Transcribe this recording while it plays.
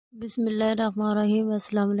بسم اللہ الرحمن الرحیم۔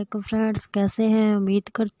 السلام علیکم فرینڈس، کیسے ہیں؟ امید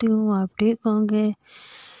کرتی ہوں آپ ٹھیک ہوں گے۔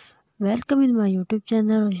 Welcome in my YouTube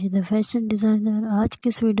channel Rashida fashion designer. آج کی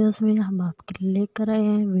اس ویڈیوز میں ہم آپ کے لیے لے کر آئے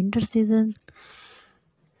ہیں ونٹر سیزن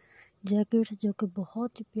جیکٹس، جو کہ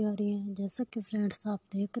بہت ہی پیاری ہیں۔ جیسا کہ فرینڈس آپ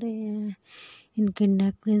دیکھ رہے ہیں، ان کے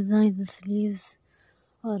نیک ڈیزائن، سلیوز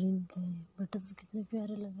اور ان کے بٹنز کتنے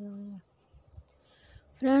پیارے لگے ہوئے ہیں۔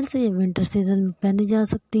 فرینڈس، یہ ونٹر سیزن میں پہنی جا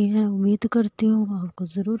سکتی ہیں۔ امید کرتی ہوں آپ کو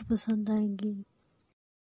ضرور پسند آئیں گی۔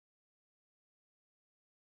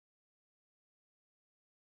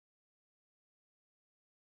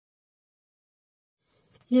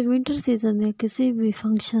 یہ ونٹر سیزن میں کسی بھی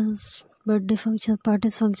functions, birth day function,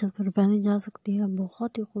 parties function پر پہنی جا سکتی ہے۔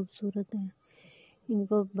 بہت ہی خوبصورت ہیں۔ ان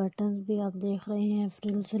کو بٹنز بھی آپ دیکھ رہے ہیں،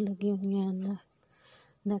 فرل سے لگی ہوئی ہیں اندر۔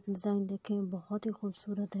 نیک ڈیزائن دیکھیں، بہت ہی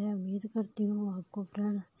خوبصورت ہے۔ امید کرتی ہوں آپ کو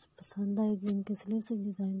فرینڈس پسند آئے گی۔ ان کے سلیوز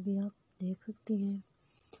ڈیزائن بھی آپ دیکھ سکتی ہیں۔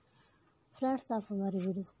 فرینڈس، آپ ہماری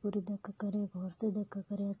ویڈیوز پوری دیکھا کریں، غور سے دیکھا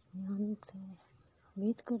کریں، اطمینان سے۔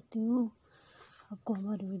 امید کرتی ہوں آپ کو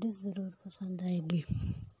ہماری ویڈیوز ضرور پسند آئے گی۔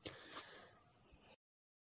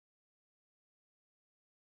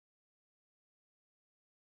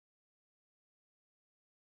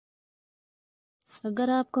 اگر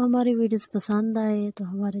آپ کو ہماری ویڈیوز پسند آئے تو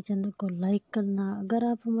ہمارے چینل کو لائک کرنا۔ اگر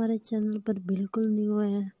آپ ہمارے چینل پر بالکل نیو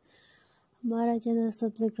ہیں، ہمارا چینل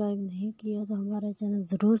سبسکرائب نہیں کیا تو ہمارا چینل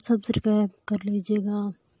ضرور سبسکرائب کر لیجیے گا۔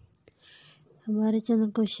 ہمارے چینل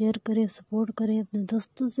کو شیئر کریں، سپورٹ کریں، اپنے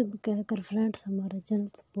دوستوں سے بھی کہہ کر فرینڈس ہمارا چینل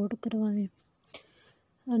سپورٹ کروائیں۔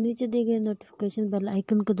 اور نیچے دیے گئے نوٹیفیکیشن بیل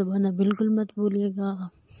آئیکن کو دبانا بالکل مت بھولیے گا،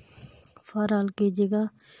 فار آل کیجیے گا،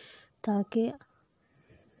 تاکہ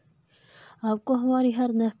آپ کو ہماری ہر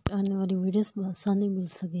نیکسٹ آنے والی ویڈیوز بآسانی مل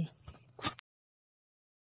سکے۔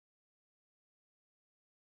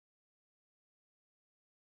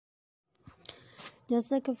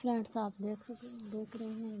 جیسا کہ فرینڈس آپ دیکھ رہے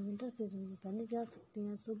ہیں، ونٹر سیزن میں پہنی جا سکتی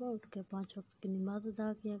ہیں۔ صبح اٹھ کے 5 وقت کی نماز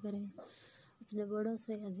ادا کیا کریں، اپنے بڑوں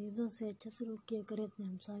سے، عزیزوں سے اچھا سلوک کیا کریں، اپنے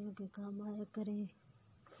ہمسایوں کے کام آیا کریں۔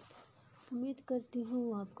 امید کرتی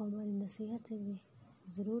ہوں آپ کو ہماری نصیحتیں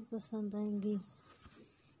ضرور پسند آئیں گی۔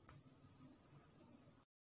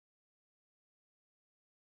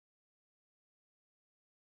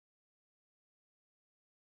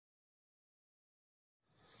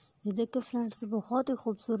 یہ دیکھیں فرینڈس، بہت ہی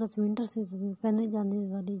خوبصورت ونٹر سیزن میں پہنے جانے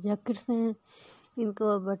والی جیکٹس ہیں۔ ان کو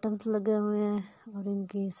بٹنز لگے ہوئے ہیں اور ان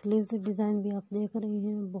کی سلیوز ڈیزائن بھی آپ دیکھ رہے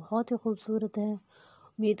ہیں، بہت ہی خوبصورت ہے۔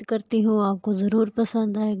 امید کرتی ہوں آپ کو ضرور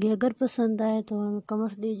پسند آئے گی۔ اگر پسند آئے تو ہمیں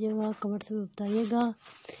کمنٹس دیجیے گا، کمنٹس میں بتائیے گا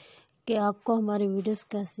کہ آپ کو ہماری ویڈیوز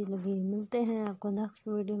کیسی لگی۔ ملتے ہیں آپ کو نیکسٹ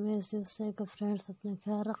ویڈیو میں۔ اس سے فرینڈس اپنا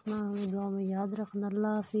خیال رکھنا، ہمیں دعا میں یاد رکھنا۔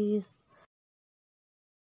 اللہ حافظ۔